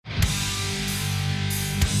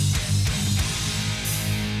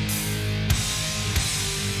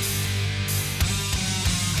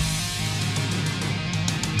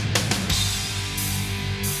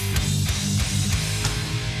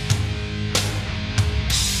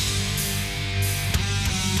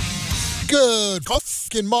Good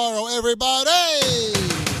fucking morrow, everybody.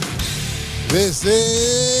 This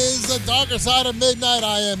is The Darker Side of Midnight.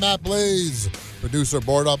 I am Matt Blaze, producer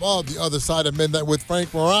board up of The Other Side of Midnight with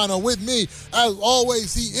Frank Morano. With me, as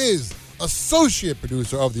always, he is associate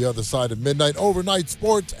producer of The Other Side of Midnight, overnight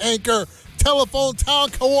sports anchor, telephone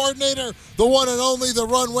town coordinator, the one and only, the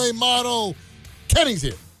runway model. Kenny's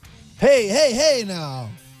here. Hey now.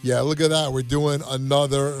 Yeah, look at that. We're doing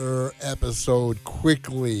another episode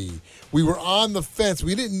quickly. We were on the fence.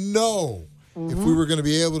 We didn't know if we were going to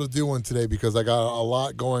be able to do one today because I got a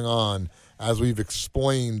lot going on, as we've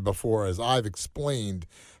explained before, as I've explained,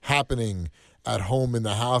 happening at home in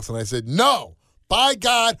the house. And I said, no, by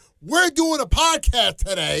God, we're doing a podcast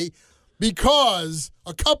today because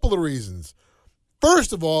a couple of reasons.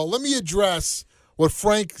 First of all, let me address what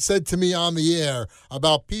Frank said to me on the air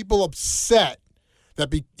about people upset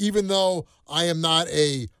that even though I am not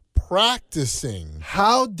a practicing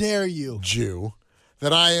How dare you? Jew,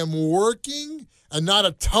 that I am working and not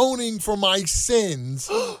atoning for my sins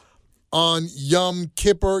on Yom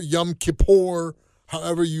Kippur,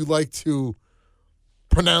 however you like to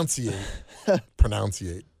pronunciate pronounce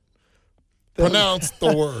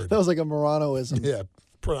the word. That was like a Moranoism. Yeah,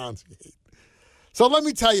 pronunciate. So let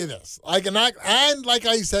me tell you this. And like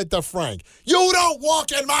I said to Frank, you don't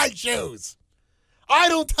walk in my shoes. I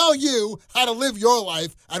don't tell you how to live your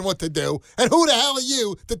life and what to do. And who the hell are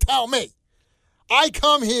you to tell me? I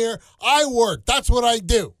come here, I work. That's what I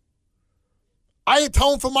do. I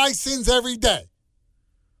atone for my sins every day.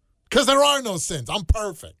 Because there are no sins. I'm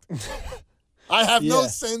perfect. I have no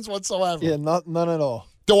sins whatsoever. Yeah, none at all.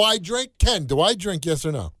 Do I drink? Ken, do I drink, yes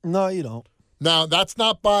or no? No, you don't. Now, that's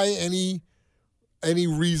not by any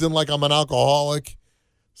reason like I'm an alcoholic,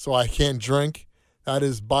 so I can't drink. That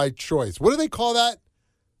is by choice. What do they call that?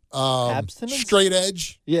 Abstinence? Straight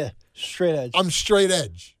edge. Yeah, straight edge. I'm straight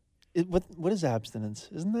edge. What is abstinence?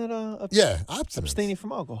 Isn't that abstinence. abstaining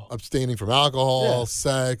from alcohol? Abstaining from alcohol,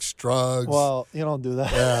 sex, drugs. Well, you don't do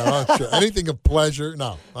that. Yeah, I'm not sure. Anything of pleasure,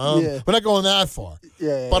 no. We're not going that far.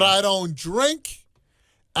 But I don't drink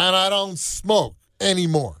and I don't smoke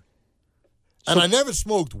anymore. And I never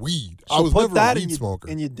smoked weed. I was never a weed smoker.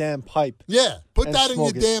 In your damn pipe. Yeah, put that in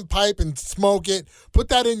your damn pipe and smoke it. Put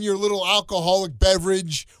that in your little alcoholic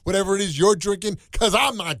beverage, whatever it is you're drinking, because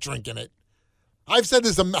I'm not drinking it. I've said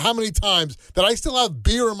this how many times that I still have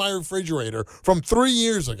beer in my refrigerator from 3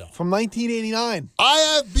 years ago. From 1989. I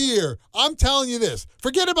have beer. I'm telling you this.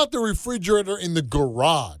 Forget about the refrigerator in the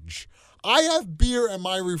garage. I have beer in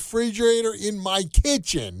my refrigerator in my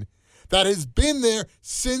kitchen that has been there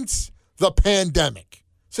since the pandemic,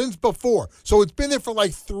 since before. So it's been there for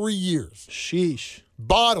like 3 years. Sheesh.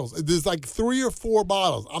 Bottles. There's like 3 or 4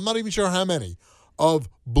 bottles. I'm not even sure how many of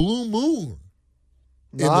Blue Moon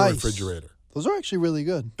in the refrigerator. Those are actually really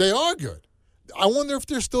good. They are good. I wonder if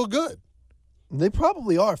they're still good. They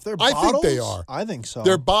probably are. If they're bottles, I think they are. I think so.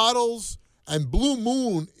 They're bottles, and Blue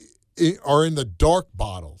Moon are in the dark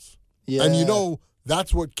bottles. Yeah. And you know,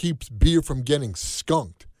 that's what keeps beer from getting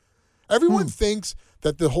skunked. Everyone thinks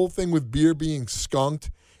that the whole thing with beer being skunked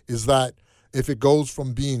is that if it goes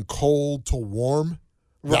from being cold to warm,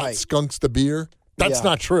 that skunks the beer. That's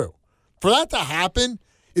not true. For that to happen,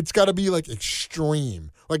 it's got to be like extreme.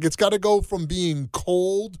 Like it's got to go from being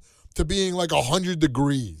cold to being like 100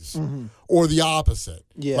 degrees or the opposite.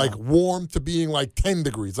 Yeah. Like warm to being like 10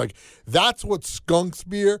 degrees. Like that's what skunks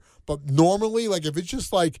beer. But normally, like if it's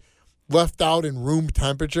just like left out in room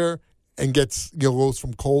temperature and goes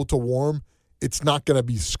from cold to warm, it's not going to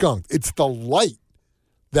be skunked. It's the light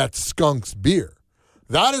that skunks beer.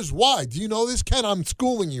 That is why. Do you know this, Ken? I'm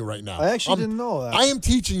schooling you right now. I actually didn't know that. I am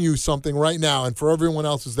teaching you something right now, and for everyone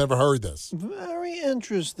else who's never heard this. Very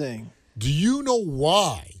interesting. Do you know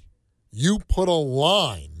why you put a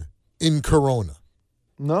lime in Corona?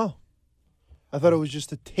 No. I thought it was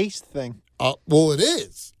just a taste thing. Well, it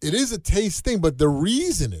is. It is a taste thing, but the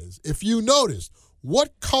reason is, if you notice,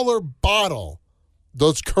 what color bottle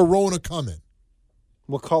does Corona come in?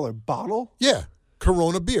 What color? Bottle? Yeah.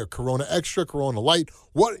 Corona beer, Corona Extra, Corona Light.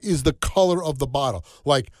 What is the color of the bottle?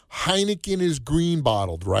 Like Heineken is green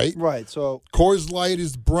bottled, right? Right. So Coors Light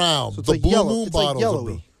is brown. So it's the like Blue yellow. Moon It's like bottles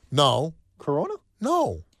yellowy. are blue. No. Corona?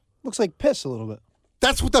 No. Looks like piss a little bit.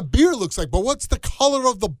 That's what the beer looks like, but what's the color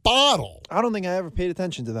of the bottle? I don't think I ever paid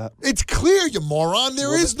attention to that. It's clear, you moron.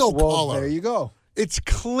 There is no color. There you go. It's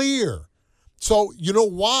clear. So you know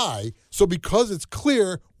why? So because it's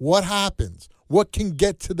clear, what happens? What can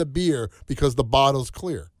get to the beer because the bottle's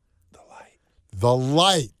clear? The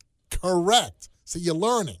light. Correct. So you're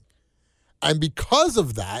learning. And because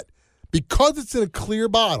of that, because it's in a clear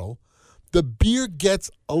bottle, the beer gets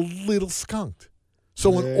a little skunked.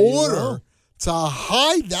 So There in you order go. to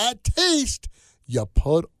hide that taste, you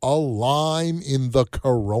put a lime in the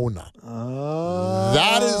Corona.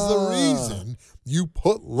 That is the reason you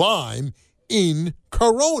put lime in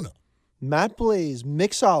Corona. Matt Blaze,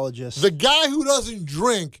 mixologist. The guy who doesn't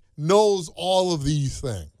drink knows all of these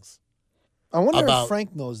things. I wonder about- if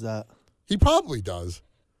Frank knows that. He probably does.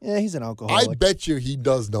 Yeah, he's an alcoholic. I bet you he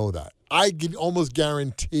does know that. I can almost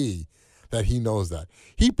guarantee that he knows that.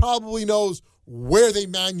 He probably knows where they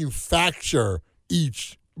manufacture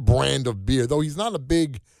each brand of beer, though he's not a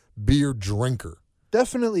big beer drinker.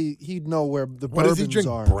 Definitely, he'd know where the What bourbons does he drink?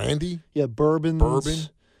 are. Brandy? Yeah, bourbons. Bourbon?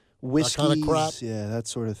 Whiskeys. That kind of crap? Yeah, that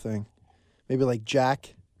sort of thing. Maybe like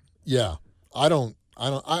Jack. Yeah. I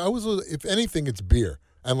always, if anything, it's beer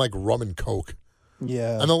and like rum and Coke.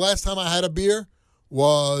 Yeah. And the last time I had a beer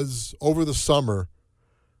was over the summer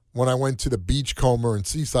when I went to the Beachcomber in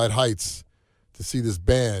Seaside Heights to see this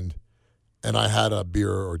band, and I had a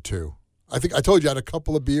beer or two. I think I told you I had a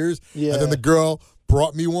couple of beers, Yeah. and then the girl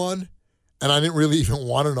brought me one, and I didn't really even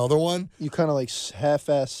want another one. You kind of like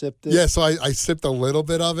half-ass sipped it. Yeah, so I sipped a little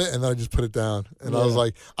bit of it, and then I just put it down. And I was Yeah.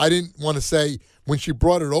 like, I didn't want to say, when she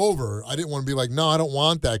brought it over, I didn't want to be like, no, I don't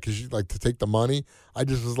want that, because she'd like to take the money. I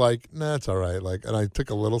just was like, nah, it's all right. Like, and I took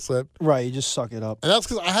a little sip. Right, you just suck it up. And that's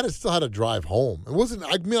because I still had to drive home. It wasn't,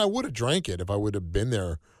 I mean, I would have drank it if I would have been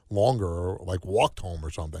there longer or like walked home or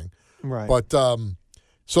something. Right. But,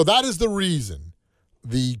 so that is the reason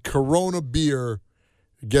the Corona beer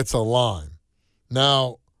gets a lime.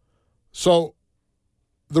 Now, so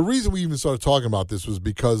the reason we even started talking about this was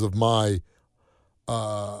because of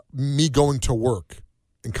me going to work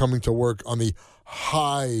and coming to work on the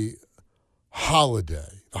high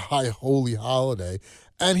holiday, the high holy holiday.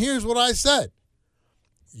 And here's what I said.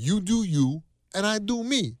 You do you, and I do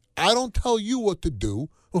me. I don't tell you what to do.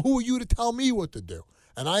 Who are you to tell me what to do?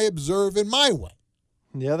 And I observe in my way.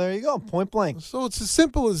 Yeah, there you go. Point blank. So it's as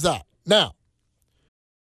simple as that. Now,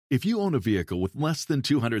 If you own a vehicle with less than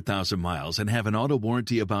 200,000 miles and have an auto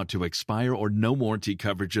warranty about to expire or no warranty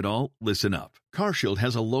coverage at all, listen up. CarShield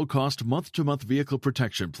has a low-cost month-to-month vehicle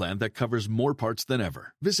protection plan that covers more parts than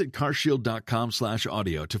ever. Visit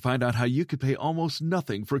carshield.com/audio to find out how you could pay almost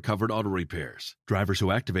nothing for covered auto repairs. Drivers who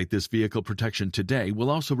activate this vehicle protection today will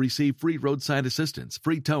also receive free roadside assistance,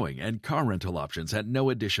 free towing, and car rental options at no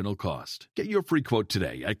additional cost. Get your free quote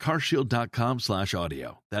today at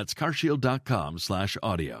carshield.com/audio. That's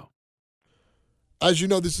carshield.com/audio. as you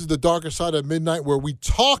know, this is the darker side of midnight where we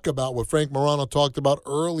talk about what Frank Morano talked about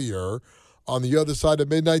earlier on the other side of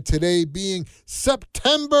midnight, today being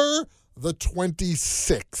September the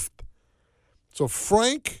 26th. So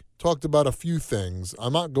Frank talked about a few things.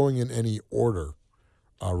 I'm not going in any order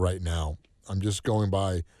right now. I'm just going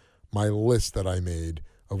by my list that I made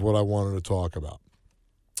of what I wanted to talk about.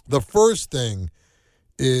 The first thing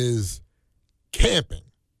is camping.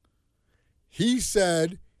 He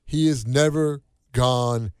said he has never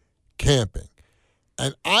gone camping.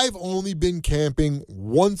 And I've only been camping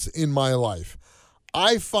once in my life.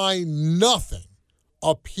 I find nothing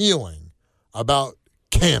appealing about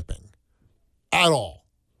camping at all.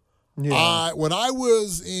 Yeah. When I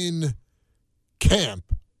was in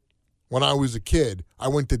camp, when I was a kid, I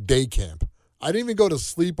went to day camp. I didn't even go to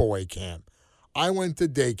sleepaway camp. I went to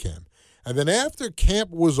day camp. And then after camp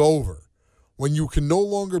was over, when you can no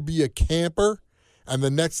longer be a camper and the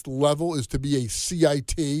next level is to be a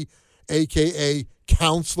CIT, a.k.a.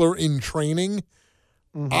 counselor in training,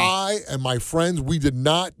 I and my friends, we did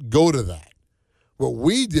not go to that. What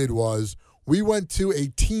we did was we went to a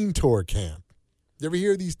teen tour camp. You ever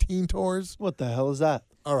hear of these teen tours? What the hell is that?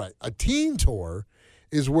 All right. A teen tour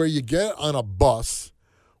is where you get on a bus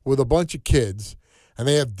with a bunch of kids, and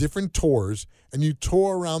they have different tours, and you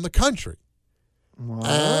tour around the country. Wow.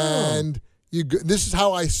 And this is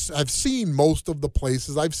how I've seen most of the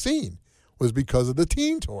places I've seen, was because of the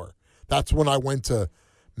teen tour. That's when I went to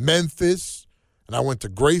Memphis, and I went to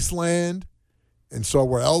Graceland, and saw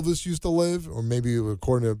where Elvis used to live, or maybe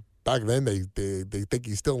according to back then, they think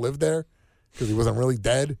he still lived there because he wasn't really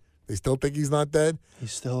dead. They still think he's not dead.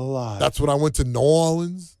 He's still alive. That's when I went to New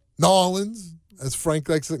Orleans, as Frank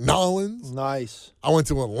likes to say, New Orleans. Nice. I went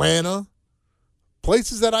to Atlanta,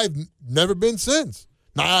 places that I've never been since.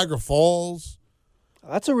 Niagara Falls.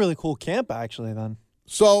 That's a really cool camp, actually, then.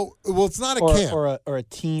 So, well, it's not a camp. Or a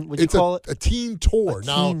teen, what'd you It's call it? a teen tour. A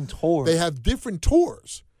Now, teen tour. they have different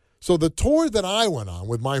tours. So the tour that I went on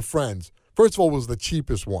with my friends, first of all, was the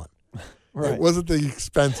cheapest one. Right. It wasn't the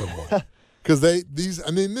expensive one. Because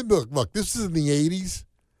look, this is in the 80s.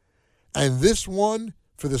 And this one,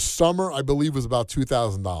 for the summer, I believe was about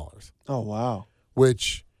 $2,000. Oh, wow.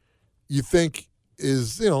 Which you think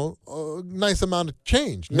is, a nice amount of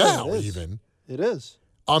change. Yeah, Now, it is. even. It is.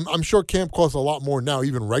 I'm sure camp costs a lot more now,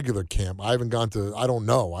 even regular camp. I haven't gone to, I don't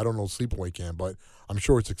know sleepaway camp, but I'm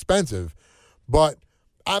sure it's expensive. But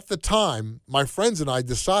at the time, my friends and I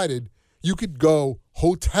decided you could go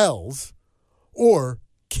hotels or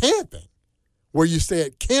camping, where you stay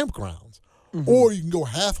at campgrounds, or you can go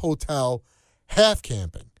half hotel, half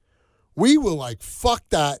camping. We were like, fuck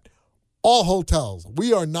that, all hotels.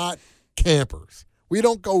 We are not campers. We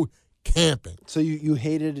don't go camping. So you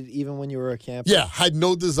hated it even when you were a camper? Yeah, had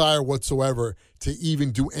no desire whatsoever to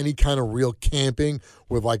even do any kind of real camping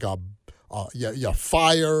with like a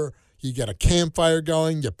fire. You get a campfire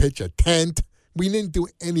going, you pitch a tent. We didn't do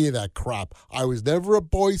any of that crap. I was never a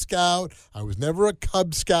Boy Scout. I was never a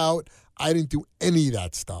Cub Scout. I didn't do any of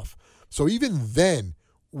that stuff. So even then,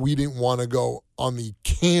 we didn't want to go on the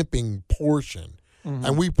camping portion.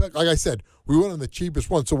 And we, like I said, we went on the cheapest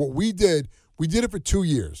one. So what we did it for 2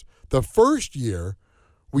 years. The first year,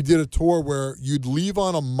 we did a tour where you'd leave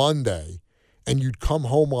on a Monday and you'd come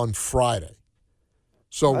home on Friday.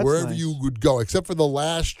 So That's wherever nice. you would go, except for the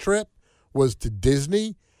last trip was to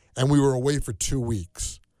Disney, and we were away for 2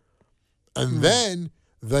 weeks. And then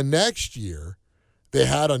the next year, they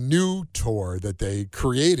had a new tour that they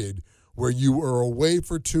created where you were away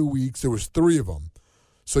for 2 weeks. There was 3 of them.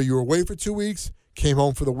 So you were away for 2 weeks, came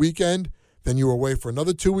home for the weekend, then you were away for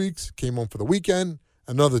another 2 weeks, came home for the weekend,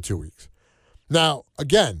 another 2 weeks. Now,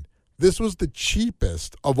 again, this was the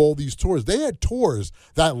cheapest of all these tours. They had tours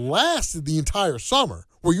that lasted the entire summer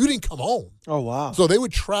where you didn't come home. Oh, wow. So they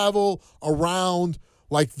would travel around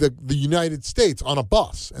like the United States on a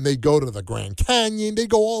bus, and they'd go to the Grand Canyon. They'd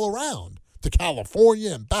go all around to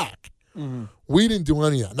California and back. We didn't do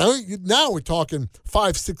any of that. Now we're talking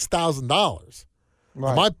 $5,000-$6,000. Right.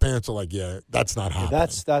 And my parents are like, yeah, that's not happening.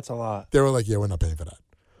 That's a lot. They were like, yeah, we're not paying for that.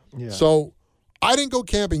 Yeah. So I didn't go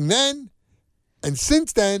camping then. And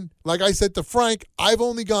since then, like I said to Frank, I've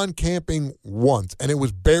only gone camping once, and it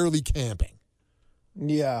was barely camping.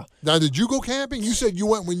 Yeah. Now, did you go camping? You said you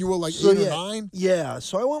went when you were like 8 or 9? Yeah.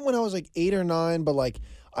 So I went when I was like 8 or 9, but like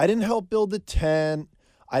I didn't help build the tent.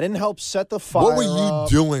 I didn't help set the fire. What were you up.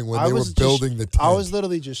 doing when they were building the tent? I was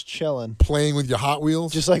literally just chilling. Playing with your Hot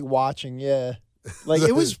Wheels? Just like watching, yeah. Like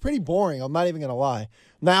it was pretty boring. I'm not even gonna lie.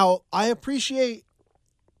 Now I appreciate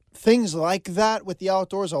things like that with the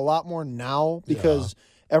outdoors a lot more now because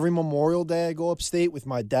every Memorial Day I go upstate with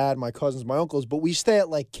my dad, my cousins, my uncles, but we stay at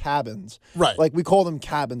like cabins. Right. Like we call them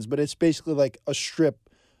cabins, but it's basically like a strip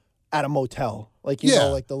at a motel. Like you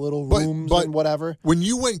know, like the little rooms and whatever. When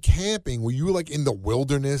you went camping, were you like in the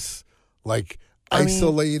wilderness, like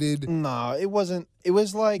isolated? No, it wasn't. It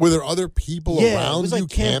was like Were there other people around it was you like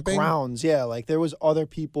camping? Campgrounds, yeah. Like there was other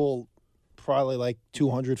people probably like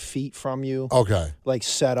 200 feet from you. Okay. Like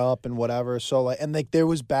set up and whatever. So like, and like there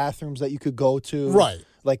was bathrooms that you could go to. Right.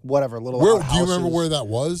 Like whatever, little Do you outhouses. remember where that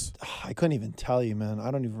was? I couldn't even tell you, man. I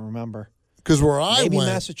don't even remember. Because where I Maybe went,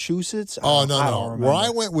 Massachusetts. Oh I no. don't remember. Where I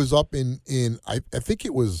went was up in I think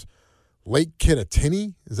it was Lake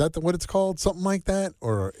Kittatinny. Is that what it's called? Something like that?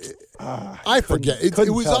 Or I forget. It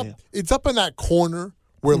was tell up. you. It's up in that corner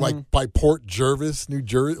where like by Port Jervis, New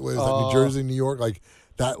Jersey. Was that New Jersey, New York? Like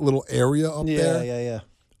that little area up there. Yeah.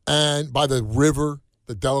 And by the river,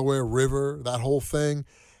 the Delaware River, that whole thing.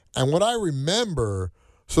 And what I remember,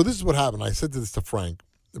 so this is what happened. I said this to Frank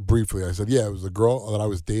briefly. I said, yeah, it was a girl that I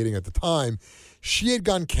was dating at the time. She had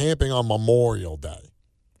gone camping on Memorial Day.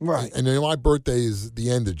 Right. And then my birthday is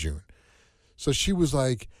the end of June. So she was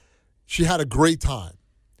like, she had a great time.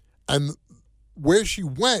 And where she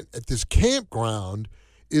went at this campground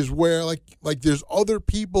is where like there's other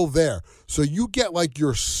people there. So you get like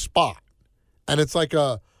your spot. And it's like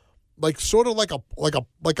sort of like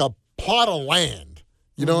a plot of land.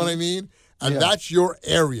 You know what I mean? And that's your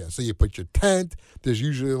area. So you put your tent. There's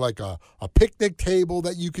usually like a picnic table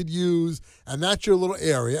that you could use. And that's your little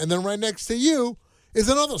area. And then right next to you is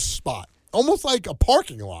another spot. Almost like a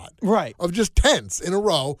parking lot. Right. Of just tents in a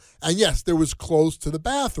row. And yes, there was close to the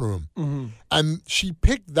bathroom. And she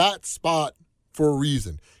picked that spot for a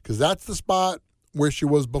reason. Because that's the spot where she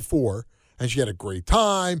was before. And she had a great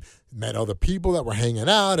time. Met other people that were hanging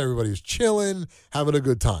out. Everybody was chilling. Having a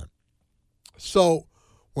good time. So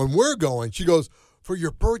when we're going, she goes, for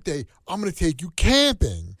your birthday, I'm going to take you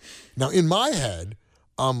camping. Now, in my head,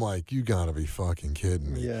 I'm like, you got to be fucking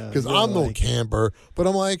kidding me. Yeah. Because I'm no camper. But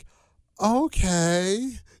I'm like,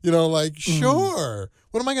 okay. You know, like, sure.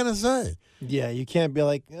 What am I going to say? Yeah, you can't be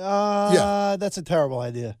like, that's a terrible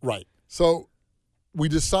idea. Right. So we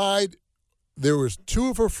decide there was 2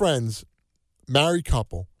 of her friends, married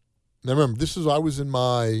couple. Now, remember, I was in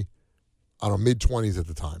my, mid-20s at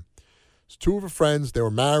the time. It's two of her friends. They were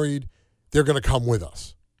married. They're going to come with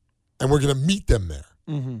us. And we're going to meet them there.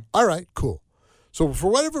 Mm-hmm. All right, cool. So for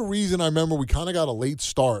whatever reason, I remember we kind of got a late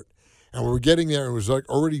start. And we were getting there. It was like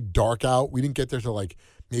already dark out. We didn't get there till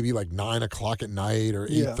maybe 9 o'clock at night or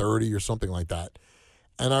 8:30 or something like that.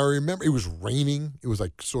 And I remember it was raining. It was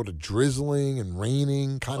like sort of drizzling and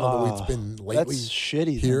raining, kind of the way it's been lately. That's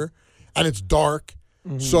shitty here. And it's dark.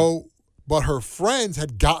 Mm-hmm. So, but her friends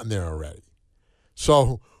had gotten there already.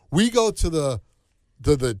 So we go to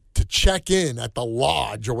to check in at the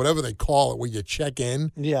lodge or whatever they call it, where you check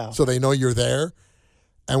in. Yeah. So they know you're there.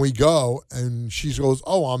 And we go, and she goes,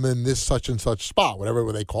 "Oh, I'm in this such and such spot,"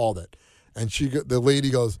 whatever they called it. And the lady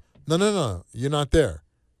goes, "No, you're not there."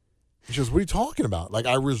 And she goes, "What are you talking about? Like,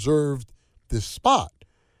 I reserved this spot."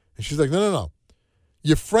 And she's like, No.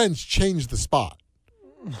 Your friends changed the spot.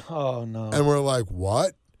 Oh, no. And we're like,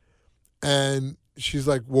 "What?" And she's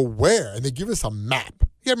like, "Well, where?" And they give us a map.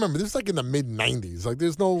 Yeah, remember, this is like in the mid-'90s. Like,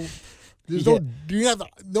 there's no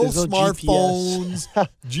smartphones.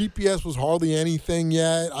 GPS was hardly anything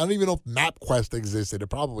yet. I don't even know if MapQuest existed. It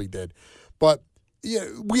probably did. But yeah,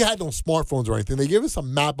 we had no smartphones or anything. They gave us a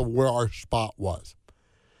map of where our spot was.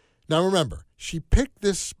 Now, remember, she picked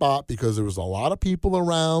this spot because there was a lot of people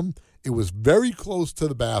around. It was very close to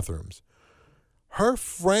the bathrooms. Her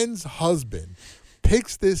friend's husband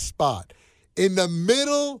picks this spot in the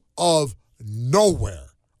middle of nowhere.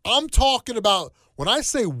 I'm talking about, when I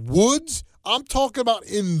say woods, I'm talking about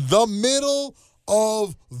in the middle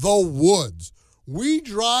of the woods. We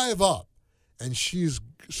drive up, and she's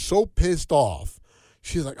so pissed off.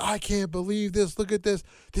 She's like, "I can't believe this. Look at this.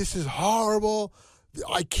 This is horrible.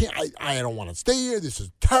 I don't want to stay here. This is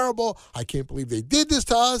terrible. I can't believe they did this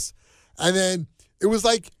to us." And then it was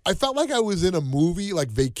like, I felt like I was in a movie, like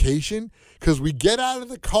Vacation, because we get out of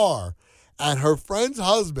the car, and her friend's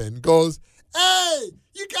husband goes, "Hey,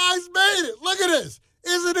 you guys made it. Look at this.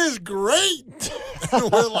 Isn't this great?"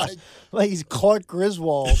 And we're like he's Clark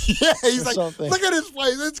Griswold. Yeah, he's like, something. "Look at this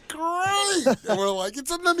place. It's great." And we're like,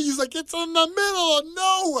 he's like, "It's in the middle of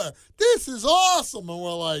nowhere. This is awesome." And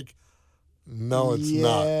we're like, "No, it's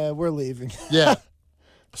not." Yeah, we're leaving. Yeah.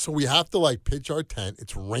 So we have to pitch our tent.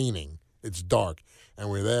 It's raining. It's dark. And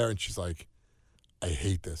we're there, and she's like, "I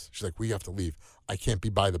hate this." She's like, "We have to leave. I can't be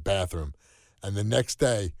by the bathroom." And the next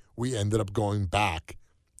day, we ended up going back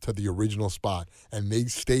to the original spot, and they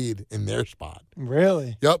stayed in their spot.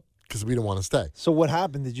 Really? Yep, because we didn't want to stay. So what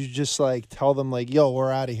happened? Did you just tell them "Yo,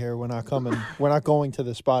 we're out of here. We're not coming. We're not going to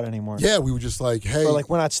the spot anymore"? Yeah, we were just like, "Hey," or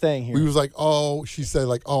we're not staying here. We was like, "Oh," she said,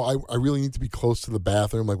 I really need to be close to the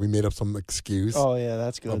bathroom." Like, we made up some excuse. Oh yeah,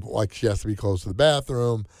 that's good. She has to be close to the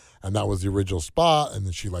bathroom, and that was the original spot, and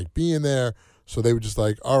then she liked being there. So they were just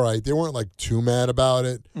like, all right. They weren't too mad about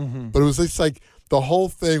it, but it was just the whole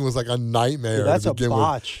thing was like a nightmare. Dude, that's a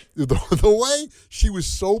botch. The way she was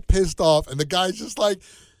so pissed off, and the guy's just like,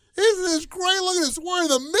 "Isn't this great? Look at this. We're in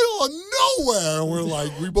the middle of nowhere." And we're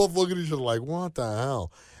like, we both look at each other like, what the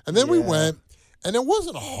hell? And then we went, and it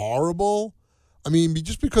wasn't horrible. I mean,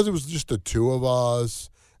 just because it was just the two of us,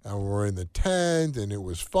 and we're in the tent, and it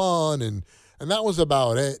was fun, and that was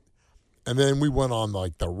about it. And then we went on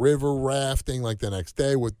the river rafting the next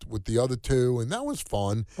day with the other two, and that was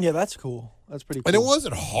fun. Yeah, that's cool. That's pretty cool. And it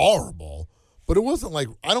wasn't horrible, but it wasn't I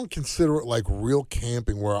don't consider it real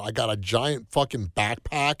camping where I got a giant fucking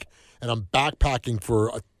backpack and I'm backpacking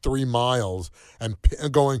for 3 miles and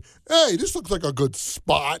going, "Hey, this looks like a good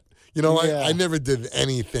spot." I never did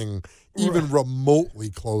anything even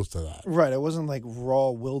remotely close to that. Right. It wasn't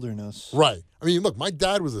raw wilderness. Right. I mean, look, my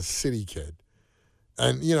dad was a city kid.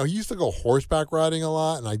 And, he used to go horseback riding a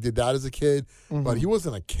lot, and I did that as a kid, but he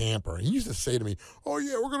wasn't a camper. He used to say to me, "Oh,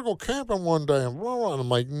 yeah, we're going to go camping one day," and blah, blah. And I'm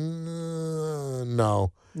like,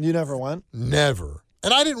 no. You never went? Never.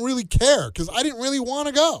 And I didn't really care because I didn't really want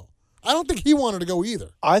to go. I don't think he wanted to go either.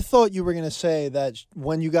 I thought you were going to say that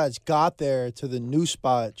when you guys got there to the new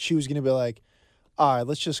spot, she was going to be like, "All right,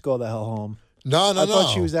 let's just go the hell home." No. I thought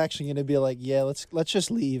she was actually going to be like, "Yeah, let's just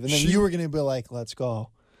leave." And then you were going to be like, "Let's go."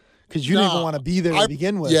 Because you didn't even want to be there to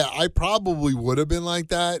begin with. Yeah, I probably would have been like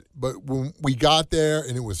that. But when we got there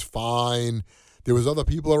and it was fine, there was other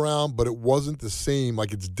people around, but it wasn't the same.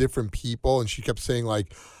 It's different people. And she kept saying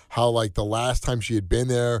how the last time she had been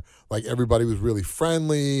there, everybody was really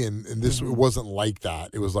friendly. And this it wasn't like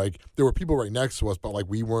that. It was there were people right next to us, but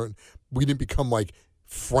we didn't become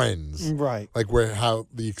friends. Right. How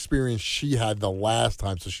the experience she had the last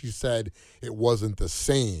time. So she said it wasn't the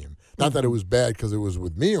same. Not that it was bad because it was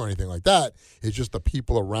with me or anything like that. It's just the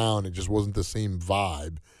people around. It just wasn't the same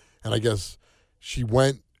vibe. And I guess she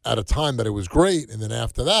went at a time that it was great. And then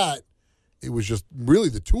after that, it was just really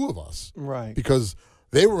the two of us. Right. Because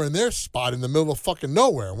They were in their spot in the middle of fucking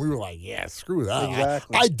nowhere, and we were like, yeah, screw that.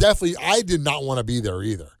 Exactly. I did not want to be there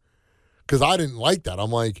either because I didn't like that.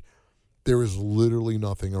 I'm like, there is literally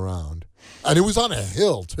nothing around. And it was on a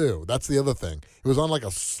hill, too. That's the other thing. It was on like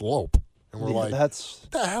a slope. And we're like, what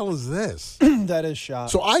the hell is this? That is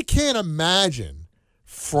shot. So I can't imagine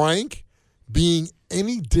Frank being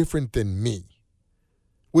any different than me.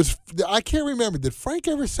 I can't remember. Did Frank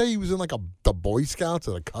ever say he was in like the Boy Scouts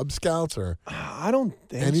or the Cub Scouts or I don't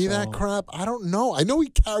think any of that crap? I don't know. I know he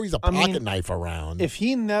carries a pocket knife around. If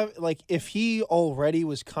he already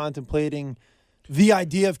was contemplating the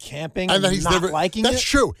idea of camping and he's not liking that's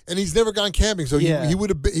true. And he's never gone camping, so he would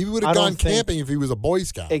have gone camping if he was a Boy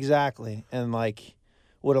Scout. Exactly. And like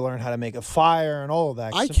would have learned how to make a fire and all of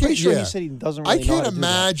that. I'm pretty sure he said he doesn't really know how to do that. I can't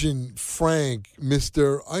imagine Frank,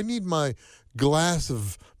 I need my glass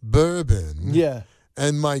of bourbon. Yeah.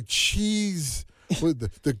 And my cheese,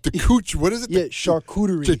 the cooch, what is it? Yeah,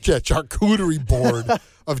 charcuterie. Charcuterie board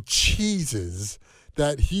of cheeses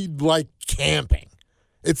that he'd like camping.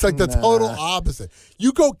 It's like the total opposite.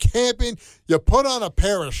 You go camping, you put on a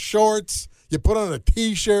pair of shorts, you put on a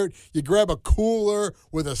T-shirt, you grab a cooler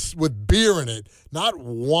with beer in it. Not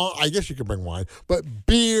wine. I guess you could bring wine, but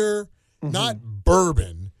beer, not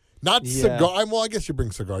bourbon. Not cigar. Well, I guess you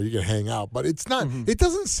bring cigar. You can hang out. But it's not. It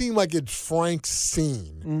doesn't seem like it's Frank's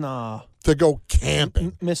scene. Nah. To go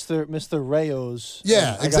camping. Mr. Rayos.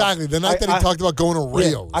 Yeah, exactly. The night that he talked about going to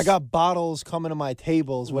Rayos. I got bottles coming to my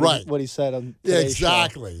tables. What he said on today's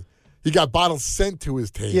exactly. Show. He got bottles sent to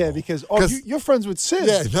his table. Yeah, because you're friends with Sid.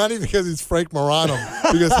 Yeah, not even because he's Frank Morano,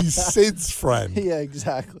 because he's Sid's friend. Yeah,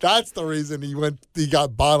 exactly. That's the reason he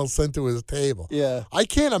got bottles sent to his table. Yeah. I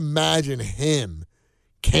can't imagine him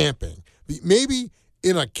camping. Maybe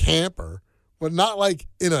in a camper, but not like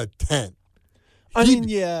in a tent.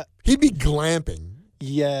 He'd be glamping.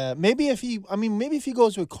 Yeah, maybe if he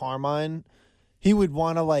goes with Carmine, he would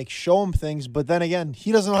want to like show him things, but then again,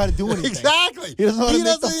 he doesn't know how to do anything. Exactly. He doesn't know how to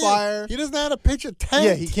make the fire. He doesn't know how to pitch a tent.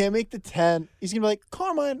 Yeah, he can't make the tent. He's gonna be like,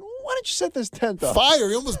 Carmine, why don't you set this tent up? Fire.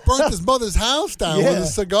 He almost burnt his mother's house down with a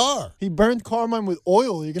cigar. He burned Carmine with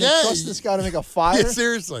oil. You're gonna trust this guy to make a fire? Yeah,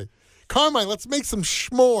 seriously. Carmine, let's make some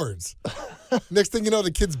s'mores. Next thing you know,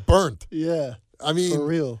 the kid's burnt. Yeah. I mean, for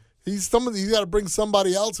real. He's got to bring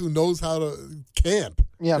somebody else who knows how to camp.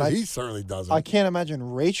 Yeah, he certainly doesn't. I can't imagine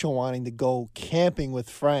Rachel wanting to go camping with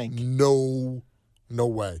Frank. No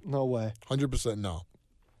way. No way. 100% no.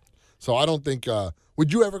 So I don't think.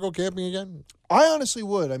 Would you ever go camping again? I honestly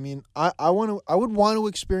would. I mean, I would want to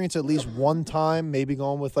experience at least one time, maybe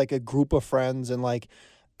going with like a group of friends and like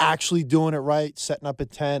actually doing it right, setting up a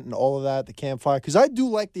tent and all of that, the campfire. Because I do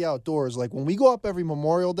like the outdoors. Like when we go up every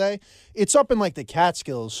Memorial Day, it's up in like the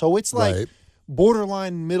Catskills. So it's like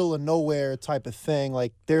borderline middle of nowhere type of thing.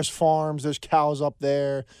 Like there's farms, there's cows up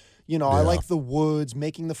there. You know, I like the woods.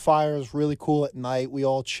 Making the fire is really cool at night. We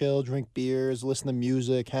all chill, drink beers, listen to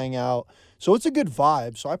music, hang out. So it's a good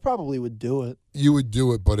vibe. So I probably would do it. You would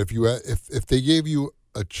do it, but if they gave you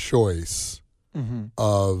a choice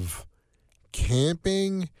of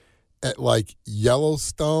camping at like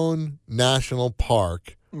Yellowstone National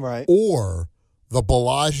Park, right, or the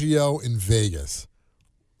Bellagio in Vegas,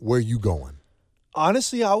 where you going?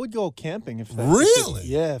 Honestly, I would go camping if that.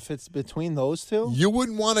 Really? If it's between those two. You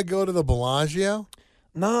wouldn't want to go to the Bellagio?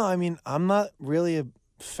 No, I mean, I'm not really a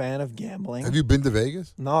fan of gambling. Have you been to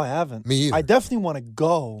Vegas? No, I haven't. Me either. I definitely want to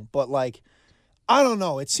go, but like, I don't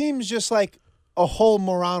know. It seems just like a whole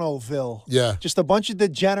Morano-ville. Yeah. Just a bunch of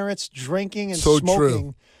degenerates drinking and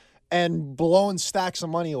smoking and blowing stacks of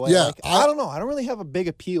money away. Yeah. Like, I don't know. I don't really have a big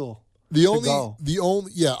appeal.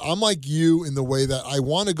 I'm like you in the way that I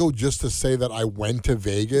want to go just to say that I went to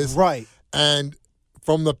Vegas. Right. And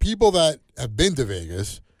from the people that have been to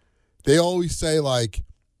Vegas, they always say like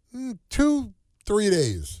 2-3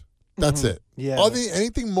 days. That's it. Yeah.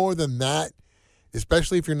 Anything more than that,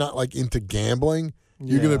 especially if you're not like into gambling,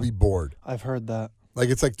 you're going to be bored. I've heard that. Like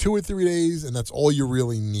it's like 2 or 3 days and that's all you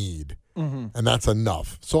really need. And that's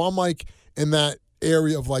enough. So I'm like in that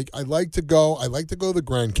area of like, I like to go to the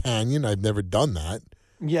Grand Canyon. I've never done that.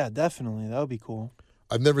 Yeah, definitely. That would be cool.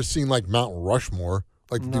 I've never seen like Mount Rushmore,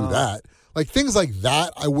 like to do that. Like things like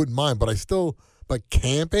that, I wouldn't mind, but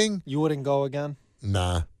camping. You wouldn't go again?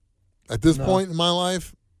 Nah. At this point in my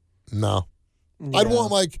life, no. Yeah. I'd go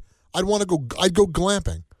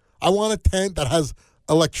glamping. I want a tent that has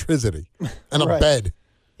electricity and a bed.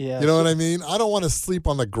 Yeah. You know what I mean? I don't want to sleep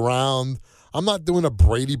on the ground. I'm not doing a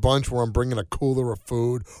Brady Bunch where I'm bringing a cooler of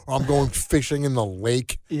food or I'm going fishing in the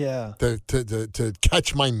lake to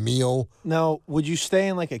catch my meal. Now, would you stay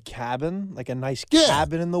in like a cabin, like a nice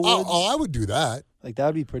cabin in the woods? Oh, I would do that. Like that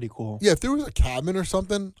would be pretty cool. Yeah, if there was a cabin or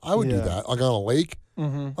something, I would do that. Like on a lake,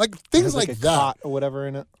 like things like a that, cot or whatever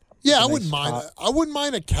in it. Yeah, I wouldn't mind. I wouldn't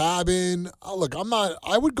mind a cabin. Look, I'm not.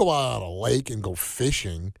 I would go out on a lake and go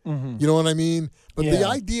fishing. You know what I mean? But the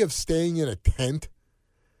idea of staying in a tent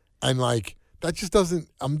and like that just doesn't.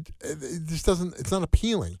 It just doesn't. It's not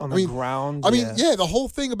appealing. On the ground. I mean, the whole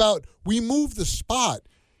thing about we moved the spot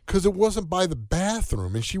because it wasn't by the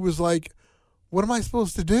bathroom, and she was like, "What am I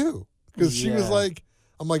supposed to do?" Because she was like.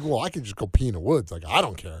 I'm like, well, I can just go pee in the woods. Like, I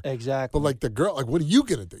don't care. Exactly. But like the girl, like, what are you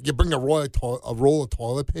gonna do? You bring a roll of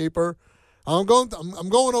toilet paper? I'm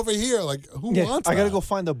going over here. Like, who wants that? I gotta go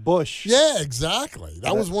find a bush. Yeah, exactly.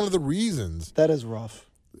 That was one of the reasons. That is rough.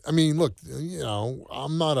 I mean, look,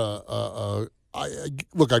 I'm not I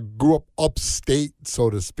grew up upstate,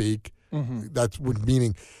 so to speak. That's what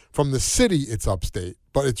meaning from the city. It's upstate,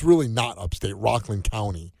 but it's really not upstate. Rockland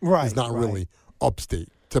County is not really upstate.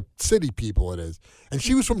 To city people, it is. And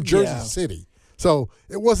she was from Jersey City. So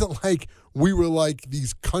it wasn't like we were like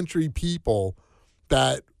these country people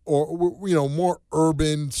that, or, more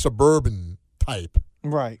urban, suburban type.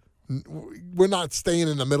 Right. We're not staying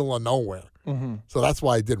in the middle of nowhere. So that's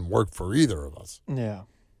why it didn't work for either of us. Yeah.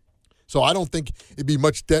 So I don't think it'd be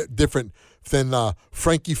much different than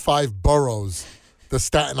Frankie Five Boroughs, the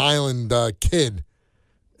Staten Island kid,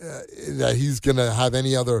 that he's going to have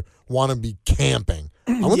any other want to be camping.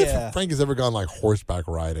 I wonder if Frank has ever gone like horseback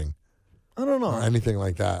riding. I don't know. Or anything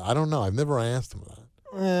like that. I don't know. I've never asked him that.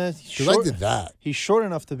 Because I did that. He's short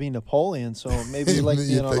enough to be Napoleon, so maybe he likes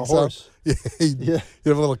being on a horse. So? You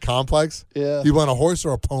have a little complex? Yeah. You want a horse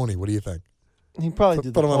or a pony? What do you think? He probably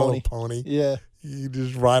did the pony. Put him on a little pony. Yeah. You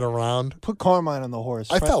just ride around. Put Carmine on the horse.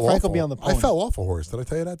 Frank will be on the pony. I fell off a horse. Did I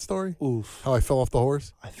tell you that story? Oof. How I fell off the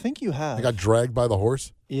horse? I think you have. I got dragged by the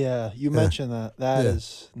horse. Yeah, you mentioned that. That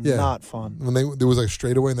is not fun. When there was like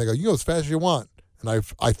straightaway, and they go, you go as fast as you want. And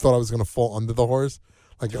I thought I was going to fall under the horse,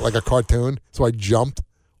 like a cartoon. So I jumped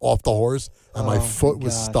off the horse, and my foot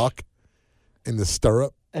was stuck in the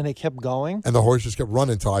stirrup. And it kept going? And the horse just kept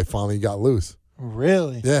running until I finally got loose.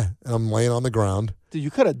 Really? Yeah, and I'm laying on the ground. Dude, you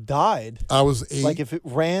could have died. I was 8. Like if it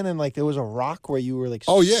ran and like there was a rock where you were like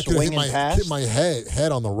swinging past. Hit my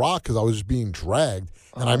head on the rock because I was just being dragged.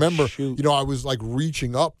 And I remember, I was like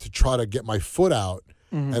reaching up to try to get my foot out,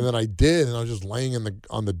 and then I did, and I was just laying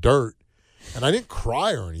on the dirt, and I didn't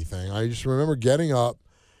cry or anything. I just remember getting up,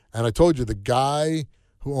 and I told you the guy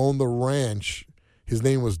who owned the ranch, his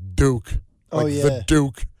name was Duke, the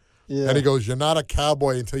Duke. Yeah. And he goes, you're not a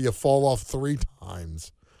cowboy until you fall off 3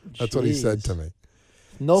 times. That's what he said to me.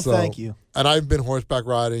 Thank you. And I've been horseback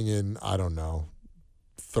riding in, I don't know,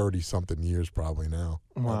 30-something years probably now,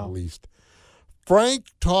 at least. Frank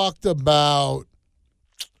talked about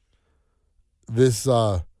this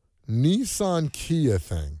Nissan Kia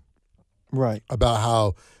thing. Right. About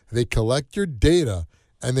how they collect your data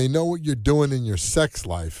and they know what you're doing in your sex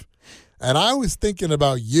life. And I was thinking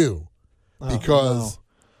about you because...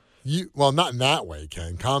 Well, not in that way,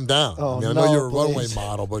 Ken. Calm down. I know you're a runway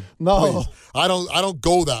model, but please, I don't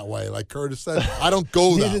go that way. Like Curtis said, I don't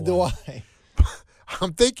go that way. Neither do I.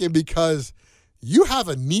 I'm thinking because you have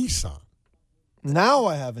a Nissan. Now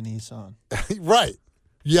I have a Nissan. Right.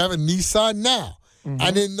 You have a Nissan now.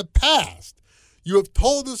 And in the past, you have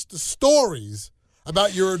told us the stories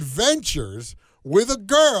about your adventures with a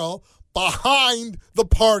girl behind the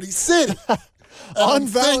Party City. On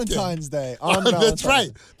Valentine's Day. That's right.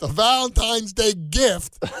 The Valentine's Day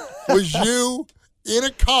gift was you in a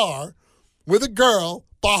car with a girl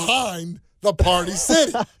behind the Party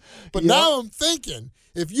City. But now I'm thinking,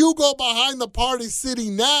 if you go behind the Party City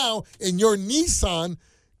now in your Nissan,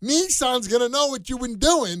 Nissan's going to know what you've been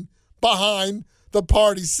doing behind the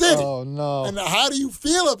Party City. Oh, no. And how do you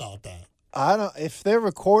feel about that? If they're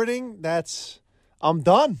recording, I'm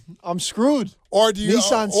done. I'm screwed. Or do you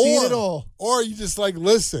Nissan's seen it all? Or you just like,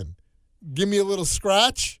 listen, give me a little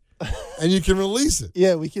scratch and you can release it.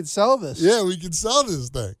 Yeah, we could sell this. Yeah, we can sell this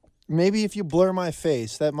thing. Maybe if you blur my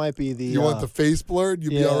face, that might be the... You want the face blurred?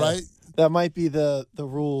 You'd be all right? That might be the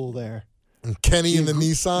rule there. And Kenny in the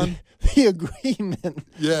Nissan? The agreement.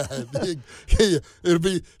 Yeah.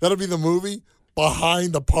 That'll be the movie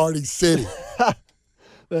Behind the Party City.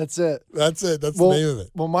 That's it. That's the name of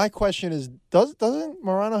it. Well, my question is, doesn't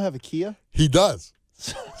Morano have a Kia? He does.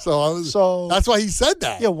 So that's why he said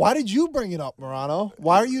that. Yeah, why did you bring it up, Morano?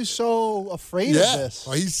 Why are you so afraid of this?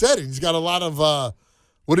 Well, he said it. He's got a lot of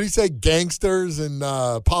what did he say? Gangsters and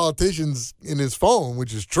politicians in his phone,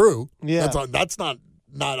 which is true. Yeah. That's not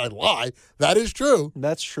a lie. That is true.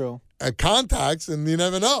 That's true. Contacts, and you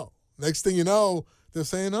never know. Next thing you know, they're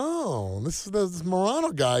saying, "Oh, this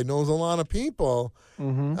Morano guy knows a lot of people."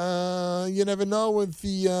 Mm-hmm. You never know with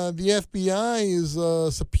the FBI is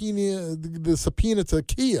the subpoena to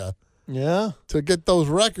Kia. Yeah. To get those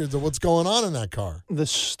records of what's going on in that car. The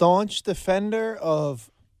staunch defender of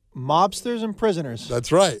mobsters and prisoners.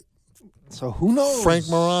 That's right. So who knows? Frank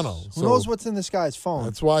Morano. Who knows what's in this guy's phone?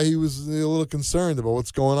 That's why he was a little concerned about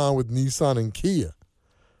what's going on with Nissan and Kia.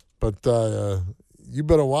 But you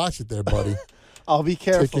better watch it there, buddy. I'll be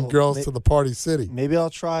careful. Taking girls to the Party City. Maybe I'll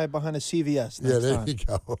try behind a CVS next Yeah, there time. you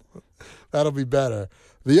go. That'll be better.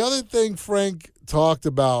 The other thing Frank talked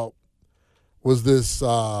about was this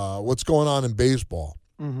what's going on in baseball.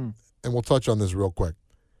 Mm-hmm. And we'll touch on this real quick.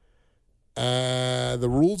 The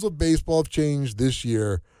rules of baseball have changed this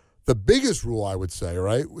year. The biggest rule, I would say,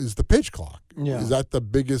 right, is the pitch clock. Yeah. Is that the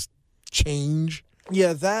biggest change?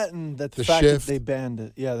 Yeah, that and the fact shift. that they banned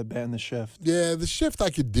it. Yeah, they banned the shift. Yeah, the shift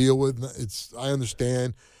I could deal with. I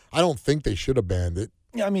understand. I don't think they should have banned it.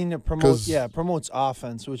 Yeah, I mean, it promotes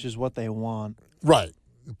offense, which is what they want. Right.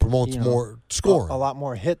 It promotes more scoring. A lot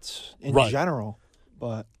more hits in general.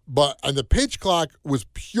 But and the pitch clock was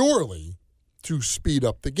purely to speed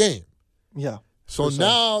up the game. Yeah. So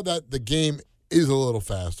now that the game is a little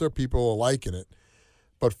faster, people are liking it.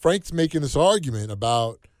 But Frank's making this argument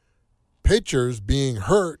about pitchers being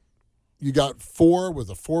hurt. You got four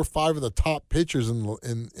or five of the top pitchers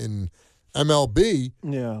in MLB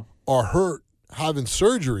are hurt, having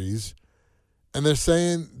surgeries, and they're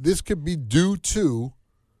saying this could be due to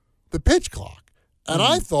the pitch clock. And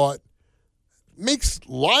I thought, makes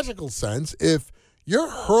logical sense if you're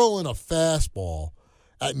hurling a fastball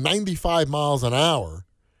at 95 miles an hour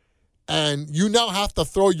and you now have to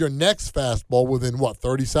throw your next fastball within,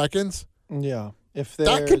 30 seconds? Yeah. If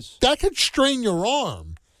that could strain your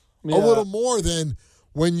arm a little more than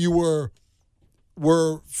when you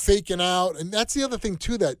were faking out. And that's the other thing,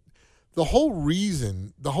 too, that the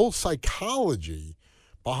whole psychology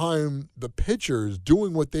behind the pitchers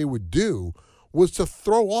doing what they would do was to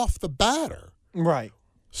throw off the batter. Right.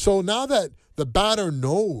 So now that the batter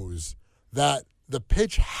knows that the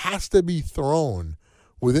pitch has to be thrown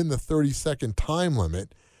within the 30-second time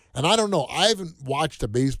limit, and I don't know, I haven't watched a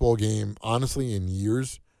baseball game, honestly, in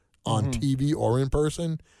years on TV or in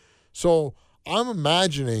person. So I'm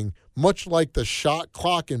imagining, much like the shot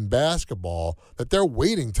clock in basketball, that they're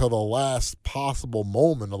waiting till the last possible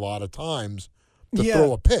moment a lot of times to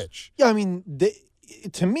throw a pitch. Yeah, I mean,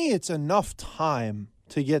 to me, it's enough time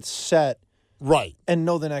to get set and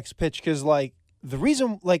know the next pitch. Because, the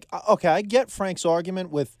reason, okay, I get Frank's argument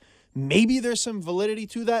with maybe there's some validity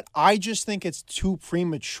to that. I just think it's too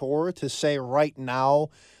premature to say right now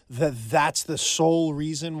that that's the sole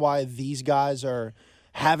reason why these guys are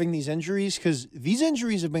having these injuries, because these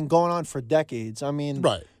injuries have been going on for decades. I mean,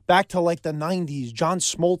 back to the 90s, John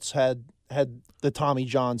Smoltz had the Tommy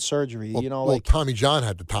John surgery. Tommy John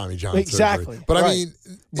had the Tommy John exactly. surgery. But I mean,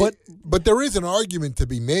 but there is an argument to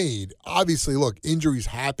be made. Obviously, look, injuries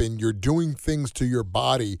happen. You're doing things to your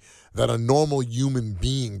body that a normal human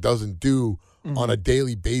being doesn't do on a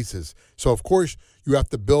daily basis. So, of course, you have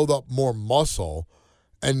to build up more muscle.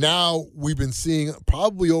 And now we've been seeing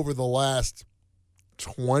probably over the last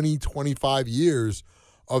 20, 25 years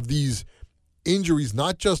of these injuries,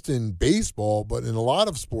 not just in baseball, but in a lot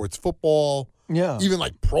of sports, football, even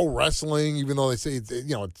pro wrestling, even though they say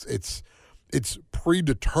it's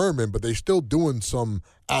predetermined, but they're still doing some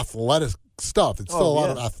athletic stuff. It's still a lot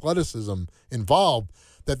of athleticism involved,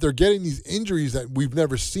 that they're getting these injuries that we've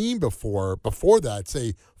never seen before that,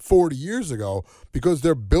 say 40 years ago, because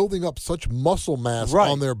they're building up such muscle mass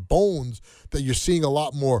on their bones that you're seeing a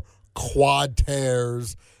lot more quad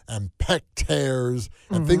tears and pec tears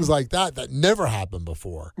and things like that never happened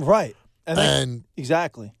before. Right. And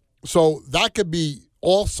exactly. So that could be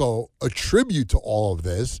also a tribute to all of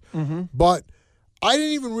this. But I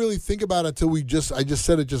didn't even really think about it until I just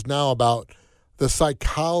said it just now about the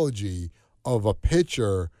psychology of a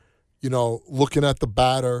pitcher, looking at the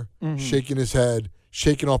batter, shaking his head,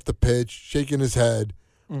 shaking off the pitch, shaking his head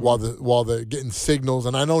while they're getting signals.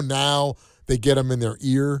 And I know now they get them in their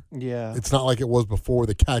ear. Yeah. It's not like it was before,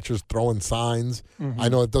 the catcher's throwing signs. I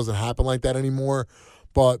know it doesn't happen like that anymore.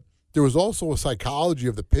 But there was also a psychology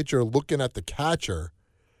of the pitcher looking at the catcher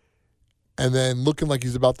and then looking like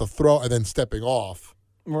he's about to throw and then stepping off.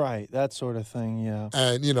 Right, that sort of thing, yeah.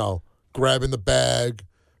 And, grabbing the bag,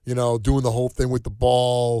 doing the whole thing with the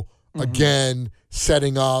ball, again,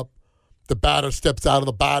 setting up. the batter steps out of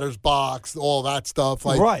the batter's box, all that stuff.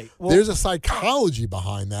 Like, right. Well, there's a psychology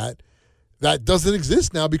behind that doesn't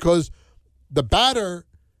exist now because the batter.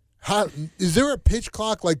 Is there a pitch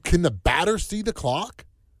clock? Like, can the batter see the clock?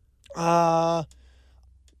 I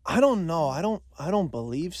don't know. I don't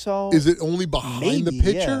believe so. Is it only behind the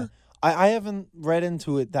pitcher? Yeah. I haven't read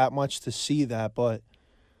into it that much to see that, but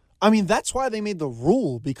I mean that's why they made the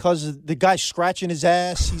rule because the guy's scratching his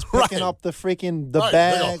ass, he's picking up the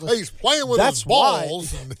bag. He's playing with his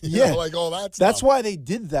balls. And, like all that stuff. That's why they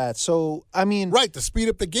did that. So I mean, right, to speed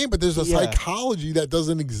up the game, but there's a psychology that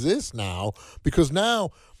doesn't exist now because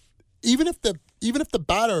now, even if the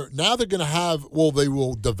batter now they're going to have they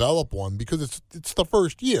will develop one because it's the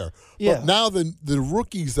first year. Yeah. But now the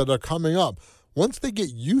rookies that are coming up. Once they get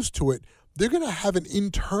used to it, they're going to have an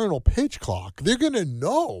internal pitch clock. They're going to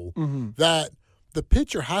know that the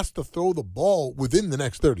pitcher has to throw the ball within the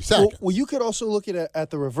next 30 seconds. Well, you could also look at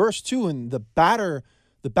the reverse, too, and the batter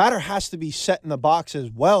has to be set in the box as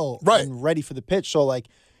well and ready for the pitch. So, like,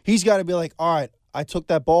 he's got to be like, all right, I took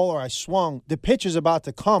that ball or I swung. The pitch is about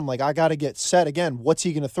to come. Like, I got to get set again. What's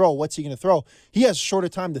he going to throw? He has shorter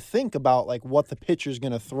time to think about, like, what the pitcher's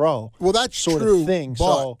going to throw. Well, that's sort true, of thing.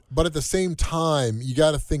 But at the same time, you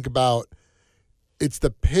got to think about it's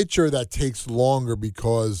the pitcher that takes longer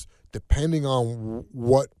because depending on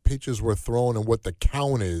what pitches were thrown and what the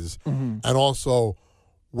count is, and also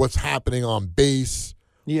what's happening on base,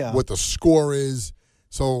 what the score is.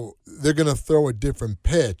 So they're going to throw a different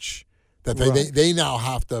pitch that they now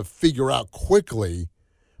have to figure out quickly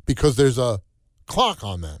because there's a clock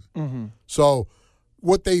on them. So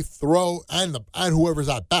what they throw and whoever's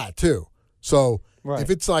at bat too. So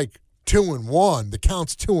if it's like 2-1, the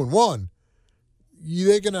count's 2-1,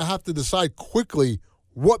 they're going to have to decide quickly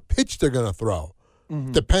what pitch they're going to throw,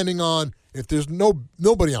 depending on if there's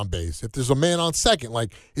nobody on base, if there's a man on second.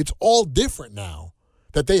 Like, it's all different now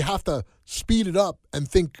that they have to speed it up and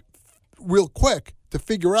think real quick to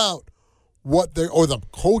figure out or the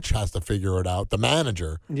coach has to figure it out, the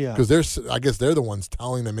manager, because I guess they're the ones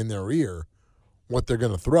telling them in their ear what they're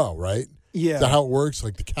going to throw, right? Yeah. Is that how it works?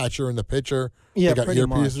 Like the catcher and the pitcher? Yeah, they got pretty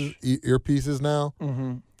earpieces now?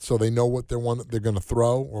 So they know what they're going to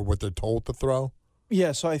throw or what they're told to throw?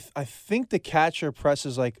 Yeah, so I think the catcher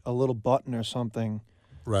presses like a little button or something.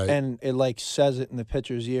 Right. And it like says it in the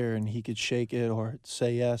pitcher's ear and he could shake it or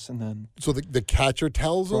say yes and then. So the catcher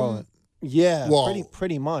tells him? Yeah,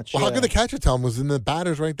 pretty much. Well, how could the catcher tell him? Was in the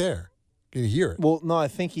batter's right there. Can you hear it? Well, no, I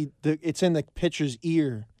think it's in the pitcher's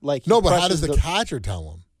ear. Like no, but how does the catcher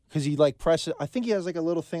tell him? Because he like presses. I think he has like a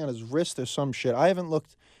little thing on his wrist or some shit. I haven't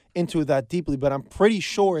looked into it that deeply, but I'm pretty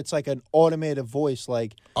sure it's like an automated voice,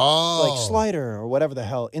 like Slider or whatever the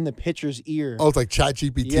hell in the pitcher's ear. Oh, it's like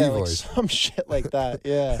ChatGPT voice, like some shit like that.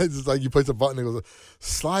 Yeah, it's just like you push a button and it goes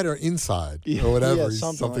Slider inside or whatever,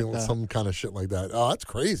 something like some kind of shit like that. Oh, that's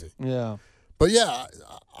crazy. Yeah, but yeah,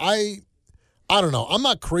 I don't know. I'm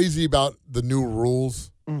not crazy about the new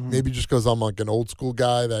rules. Maybe just because I'm like an old school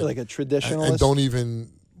guy that like a traditionalist and don't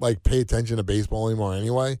even like pay attention to baseball anymore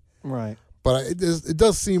anyway. Right. But it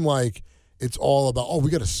does seem like it's all about, we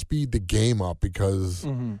got to speed the game up because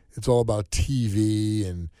it's all about TV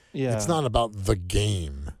and it's not about the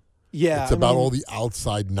game. Yeah. It's about all the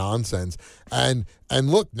outside nonsense. And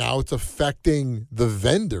look, now it's affecting the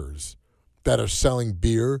vendors that are selling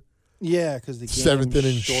beer. Yeah, because the seventh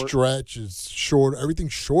inning stretch is short.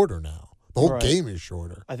 Everything's shorter now. The whole game is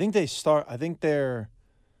shorter. I think didn't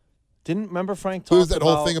remember Frank talking about that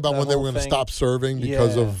whole thing about when they were going to stop serving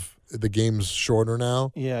because of the game's shorter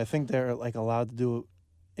now? Yeah, I think they're like allowed to do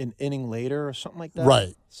an inning later or something like that.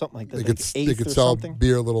 Right. Something like that. They could sell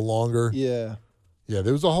beer a little longer. Yeah. Yeah,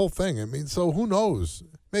 there was a whole thing. I mean, so who knows?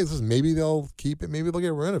 Maybe they'll keep it. Maybe they'll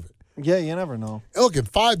get rid of it. Yeah, you never know. Look, in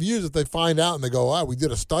 5 years, if they find out and they go, we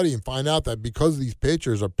did a study and find out that because these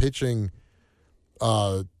pitchers are pitching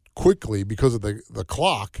quickly because of the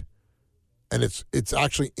clock, and it's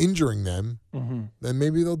actually injuring them, then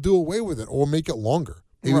maybe they'll do away with it or make it longer.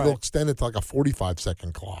 Maybe they'll extend it to like a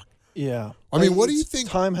 45-second clock. Yeah. I mean, what do you think?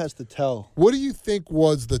 Time has to tell. What do you think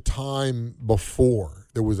was the time before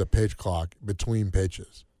there was a pitch clock between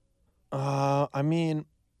pitches? I mean,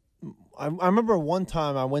 I remember one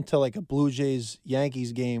time I went to like a Blue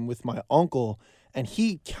Jays-Yankees game with my uncle, and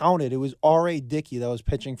he counted. It was R.A. Dickey that was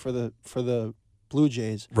pitching for the Blue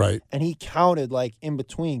Jays. Right. And he counted like in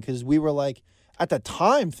between because we were like, at the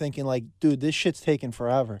time thinking like, dude, this shit's taking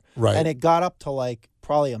forever. Right. And it got up to like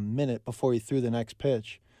probably a minute before he threw the next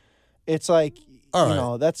pitch. It's like,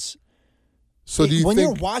 that's... So do you when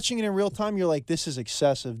you're watching it in real time, you're like, this is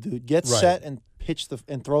excessive, dude. Get set and pitch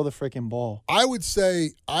and throw the freaking ball. I would say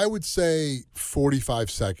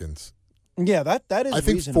 45 seconds Yeah, that is I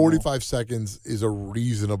think reasonable. 45 seconds is a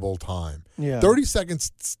reasonable time. Yeah. 30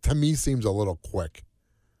 seconds to me seems a little quick.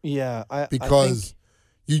 Yeah, Because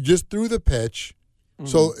you just threw the pitch. Mm-hmm.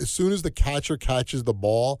 So as soon as the catcher catches the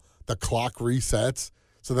ball, the clock resets.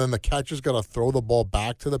 So then the catcher's got to throw the ball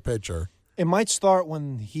back to the pitcher. it might start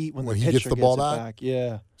when the he pitcher gets the ball it back?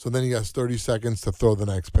 Yeah. So then he has 30 seconds to throw the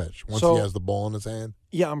next pitch once he has the ball in his hand.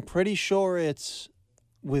 Yeah, I'm pretty sure it's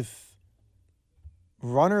with a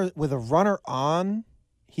runner on,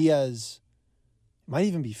 he has might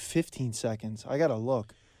even be 15 seconds. I gotta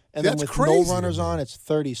look. And then with no runners on, it's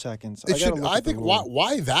 30 seconds. I think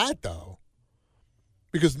why that though?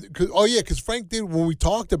 Because Frank did when we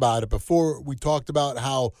talked about it before. We talked about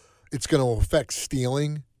how it's going to affect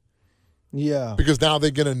stealing. Yeah. Because now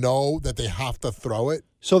they're going to know that they have to throw it.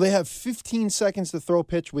 So they have 15 seconds to throw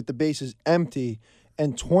pitch with the bases empty,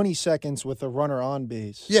 and 20 seconds with a runner on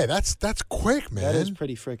base. Yeah, that's quick, man. That is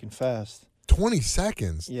pretty freaking fast. 20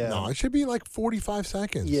 seconds. Yeah. No, it should be like 45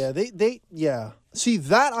 seconds. Yeah, they see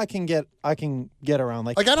that I can get around.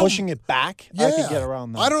 Like pushing it back, yeah, I can get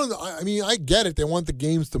around that. I mean, I get it. They want the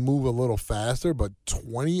games to move a little faster, but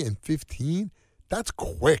 20 and 15, that's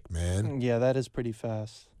quick, man. Yeah, that is pretty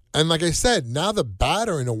fast. And like I said, now the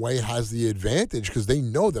batter in a way has the advantage because they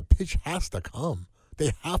know the pitch has to come.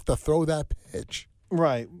 They have to throw that pitch.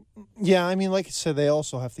 Right. Yeah, I mean, like I said, they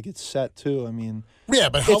also have to get set too. I mean, yeah,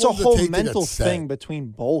 but how it's long a does whole it take mental to get thing set? between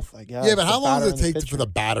both, I guess. Yeah, but how long does it take for the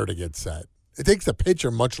batter to get set? It takes the pitcher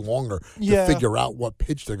much longer to figure out what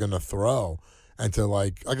pitch they're going to throw. And to,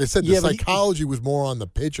 like I said, the psychology was more on the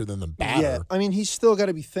pitcher than the batter. Yeah, I mean, he's still got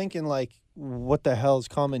to be thinking, like, what the hell's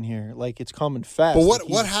coming here? Like, it's coming fast. But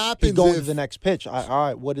what happens he's going to the next pitch. All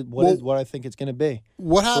right, what I think it's going to be.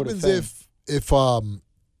 What happens if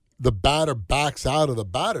the batter backs out of the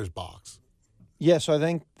batter's box? Yeah, so I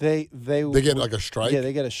think they get like a strike. Yeah,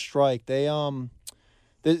 they get a strike.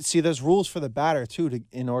 There's rules for the batter too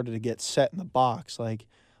in order to get set in the box. Like,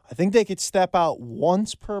 I think they could step out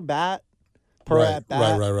once per at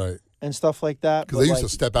bat, right, and stuff like that. Because they used to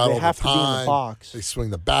step out all the time. They have to be in the box. They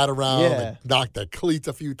swing the bat around. Yeah. They knock their cleats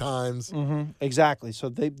a few times. Mm-hmm. Exactly. So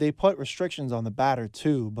they put restrictions on the batter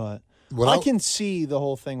too, but I can see the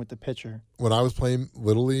whole thing with the pitcher. When I was playing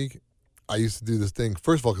Little League, I used to do this thing,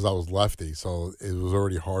 first of all, because I was lefty, so it was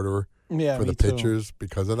already harder for the pitchers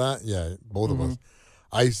because of that. Yeah, both of us.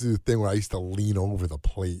 I used to do the thing where I used to lean over the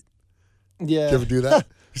plate. Yeah. Did you ever do that?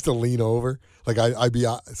 I used to lean over. Like, I'd be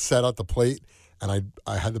set at the plate, and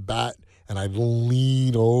I had the bat, and I'd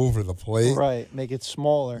lean over the plate. Right, make it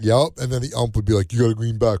smaller. Yep, and then the ump would be like, you got to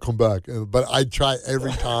green back, come back. But I'd try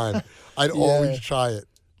every time. I'd always try it.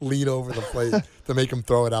 Lean over the plate to make him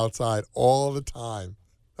throw it outside all the time.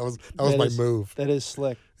 That was my move. That is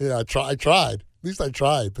slick. Yeah, I tried. At least I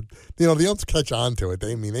tried. But the umps catch on to it.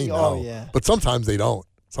 They know. Oh, yeah. But sometimes they don't.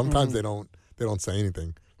 Sometimes they don't say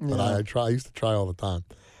anything. But I try. I used to try all the time.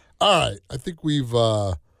 All right. I think we've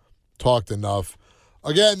talked enough.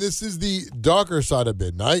 Again, this is the darker side of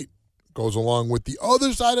midnight. Goes along with the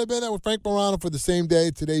other side of midnight with Frank Morano for the same day.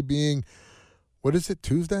 Today being, what is it,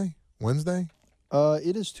 Tuesday? Wednesday?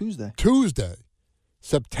 It is Tuesday. Tuesday,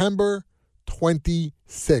 September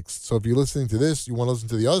 26th. So if you're listening to this, you want to listen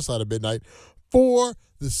to the other side of midnight for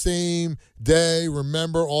the same day.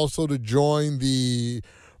 Remember also to join the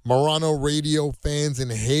Morano Radio Fans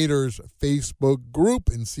and Haters Facebook group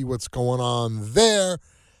and see what's going on there.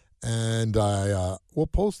 And I will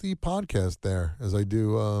post the podcast there as I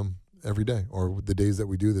do every day or the days that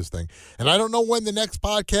we do this thing. And I don't know when the next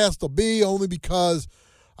podcast will be, only because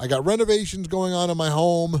I got renovations going on in my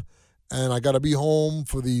home, and I got to be home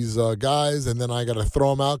for these guys, and then I got to throw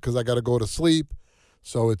them out because I got to go to sleep.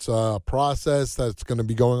 So it's a process that's going to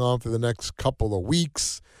be going on for the next couple of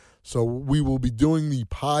weeks. So we will be doing the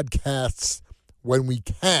podcasts when we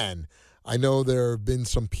can. I know there have been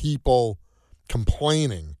some people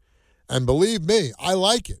complaining, and believe me, I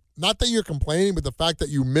like it. Not that you're complaining, but the fact that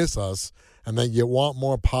you miss us and that you want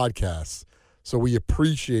more podcasts. So we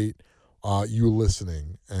appreciate you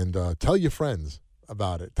listening, and tell your friends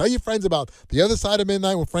about it. Tell your friends about the other side of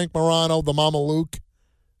midnight with Frank Morano, the Mama Luke,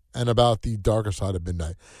 and about the darker side of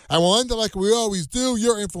midnight. And we'll end it like we always do.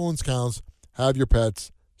 Your influence counts. Have your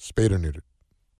pets spayed or neutered.